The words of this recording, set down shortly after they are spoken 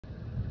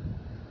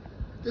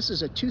This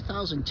is a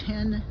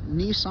 2010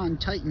 Nissan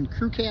Titan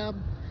Crew Cab,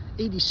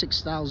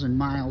 86,000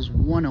 miles,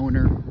 one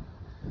owner,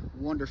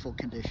 wonderful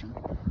condition.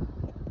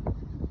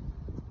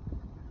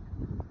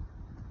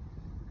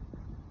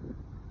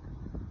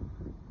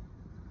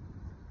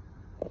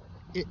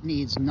 It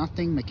needs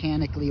nothing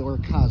mechanically or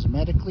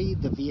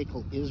cosmetically. The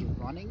vehicle is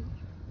running.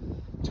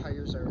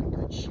 Tires are in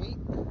good shape.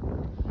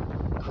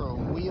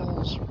 Chrome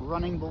wheels,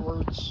 running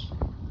boards,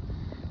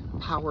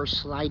 power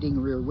sliding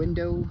rear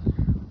window.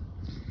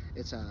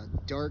 It's a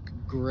dark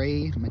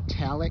gray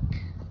metallic.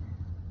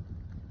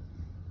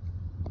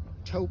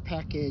 Tow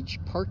package,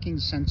 parking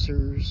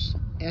sensors,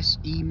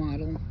 SE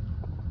model.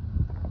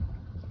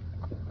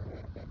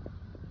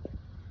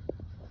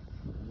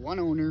 One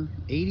owner,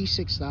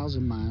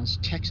 86,000 miles,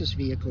 Texas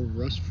vehicle,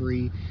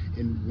 rust-free,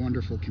 in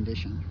wonderful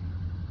condition.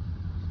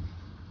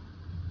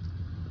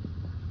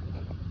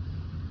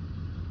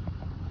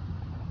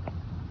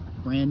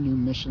 Brand new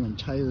Michelin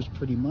tires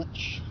pretty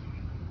much.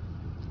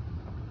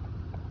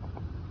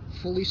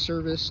 Fully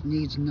serviced,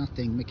 needs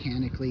nothing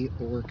mechanically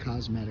or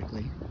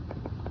cosmetically.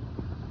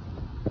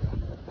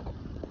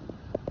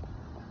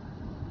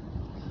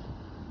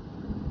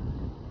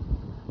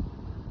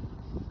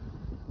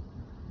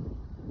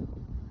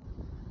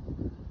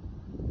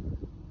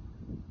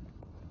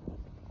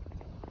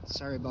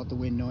 Sorry about the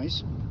wind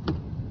noise.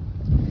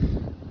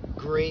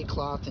 Gray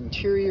cloth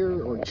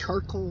interior, or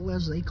charcoal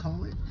as they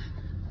call it.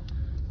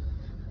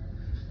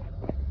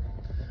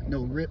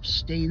 No rips,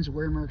 stains,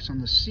 wear marks on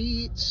the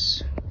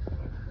seats.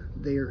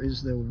 There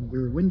is the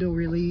rear window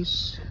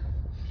release,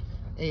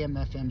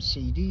 AM/FM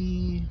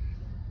CD,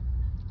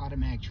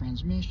 automatic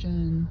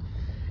transmission,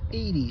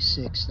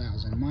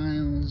 86,000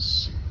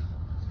 miles,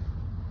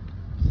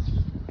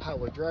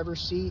 power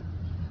driver's seat,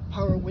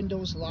 power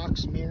windows,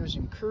 locks, mirrors,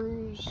 and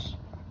cruise,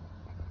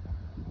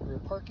 rear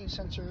parking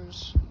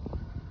sensors.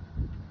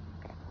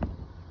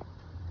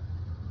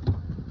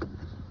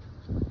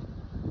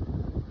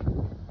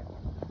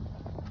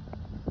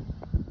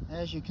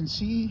 As you can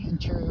see,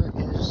 interior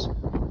is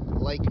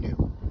like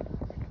new.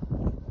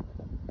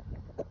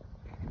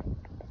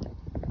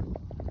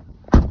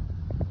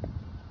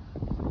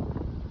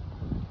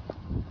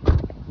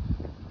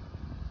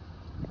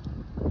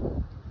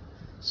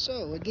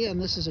 So again,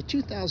 this is a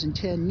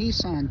 2010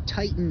 Nissan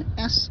Titan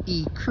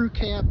SE Crew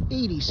Cab,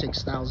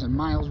 86,000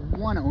 miles,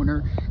 one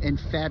owner, in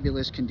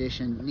fabulous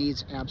condition,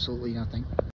 needs absolutely nothing.